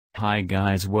Hi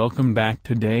guys, welcome back.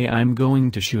 Today I'm going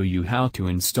to show you how to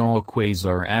install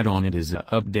Quasar add-on. It is a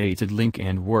updated link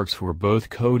and works for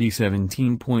both Kodi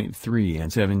 17.3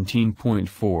 and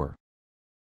 17.4.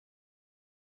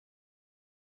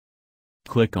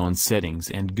 Click on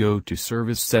Settings and go to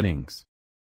Service Settings.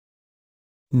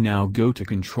 Now go to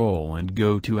Control and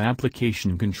go to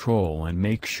Application Control and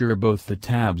make sure both the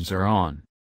tabs are on.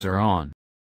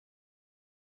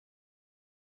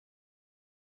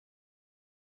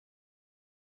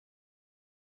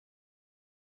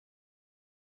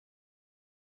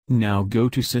 Now go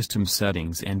to System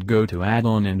Settings and go to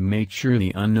Add-on and make sure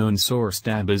the Unknown Source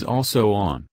tab is also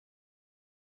on.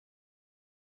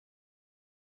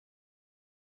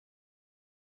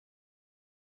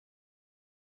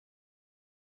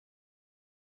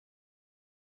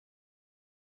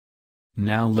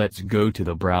 Now let's go to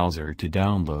the browser to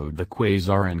download the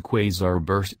Quasar and Quasar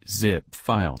Burst zip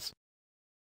files.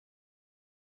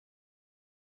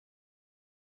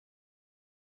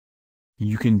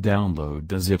 You can download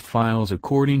the zip files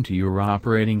according to your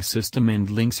operating system, and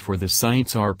links for the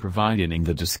sites are provided in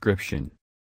the description.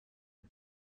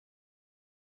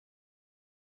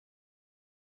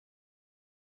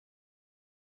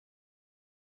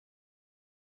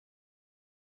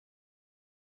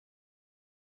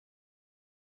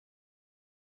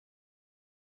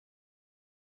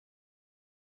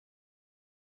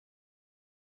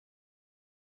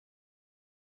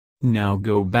 Now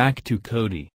go back to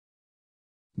Kodi.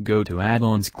 Go to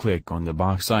Add-ons, click on the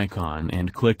box icon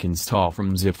and click Install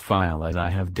from zip file. As I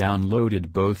have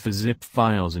downloaded both the zip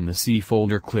files in the C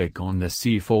folder, click on the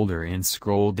C folder and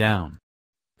scroll down.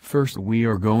 First we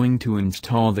are going to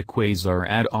install the Quasar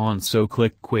add-on, so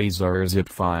click Quasar zip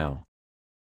file.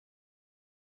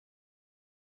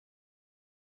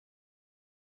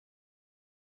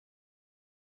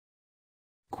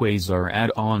 Quasar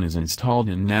add-on is installed,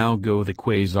 and now go the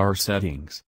Quasar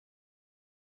settings.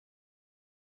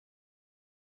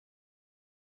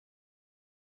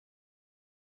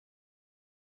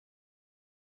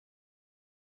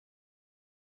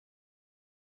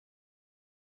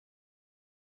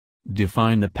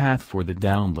 Define the path for the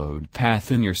download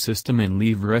path in your system and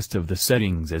leave rest of the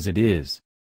settings as it is.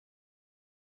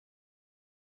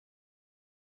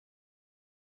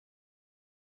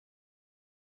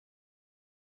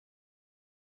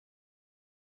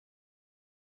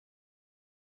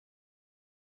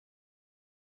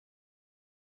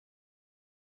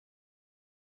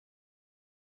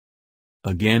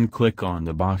 Again click on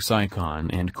the box icon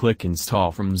and click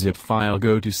Install from zip file.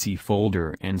 Go to C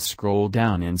folder and scroll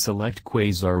down and select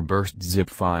Quasar Burst zip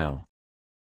file.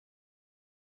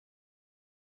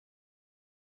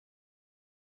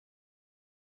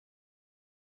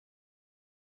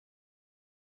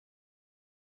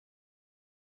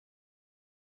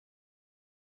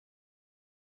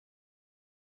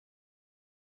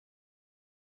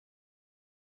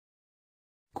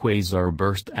 Quasar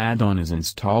Burst add-on is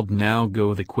installed. Now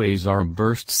go the Quasar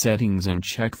Burst settings and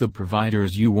check the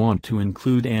providers you want to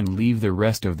include and leave the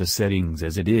rest of the settings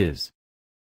as it is.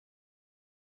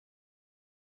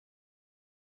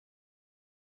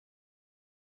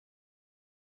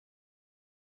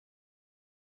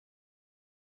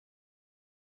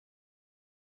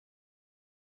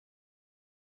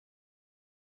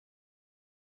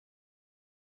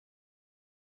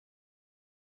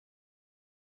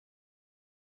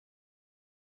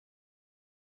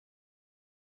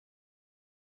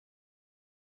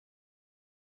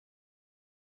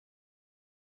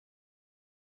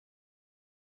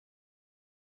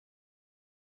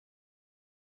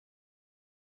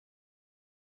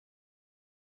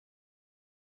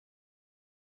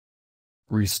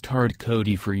 Restart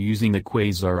Kodi for using the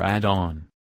Quasar add-on.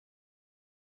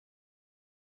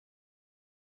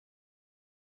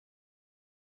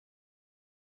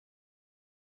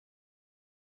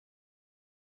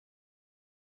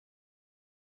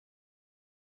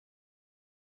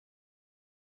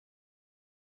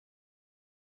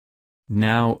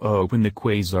 Now open the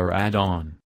Quasar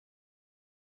add-on.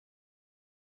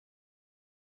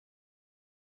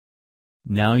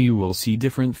 Now you will see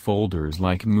different folders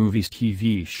like movies,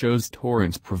 TV shows,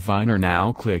 torrents, provider.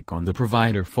 Now click on the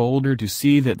provider folder to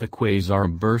see that the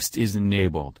Quasar Burst is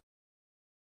enabled.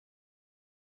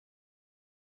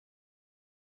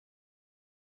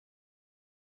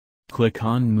 Click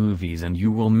on movies and you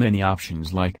will many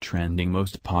options like trending,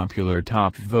 most popular,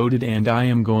 top voted, and I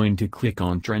am going to click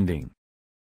on trending.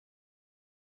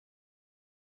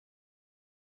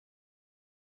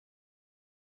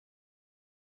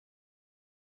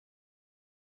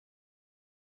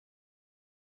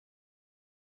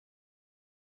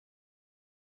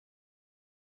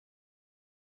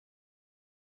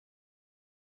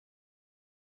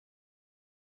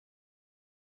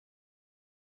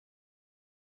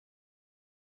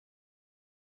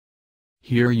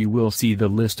 Here you will see the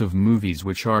list of movies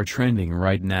which are trending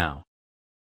right now.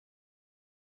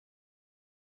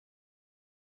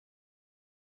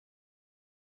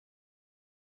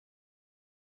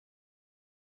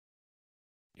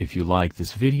 If you like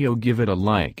this video, give it a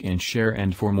like and share,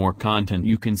 and for more content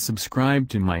you can subscribe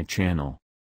to my channel.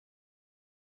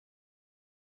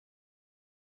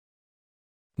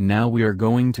 Now we are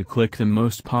going to click the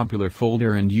most popular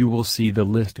folder and you will see the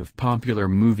list of popular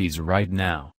movies right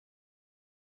now.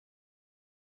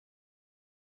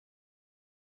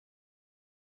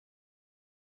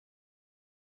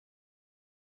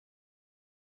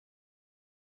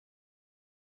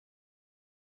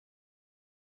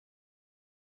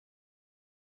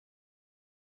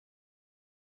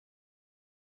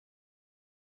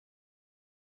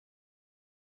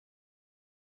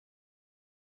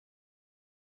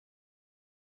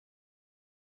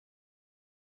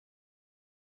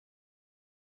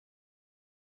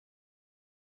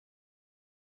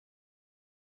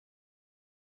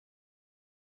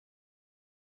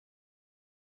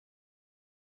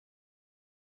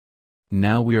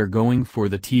 Now we are going for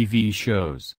the TV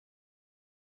shows.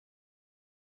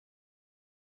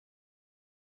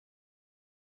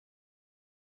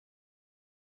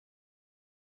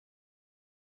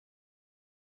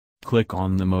 Click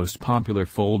on the most popular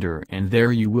folder and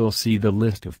there you will see the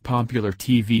list of popular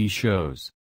TV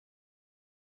shows.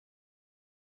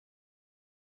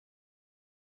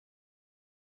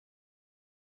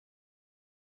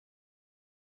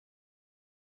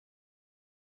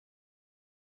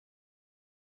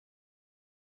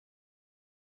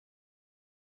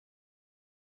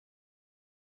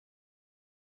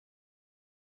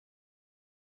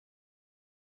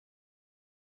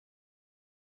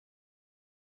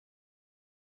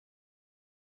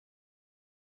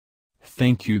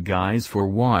 Thank you guys for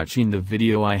watching the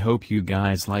video. I hope you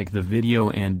guys like the video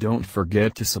and don't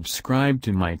forget to subscribe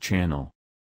to my channel.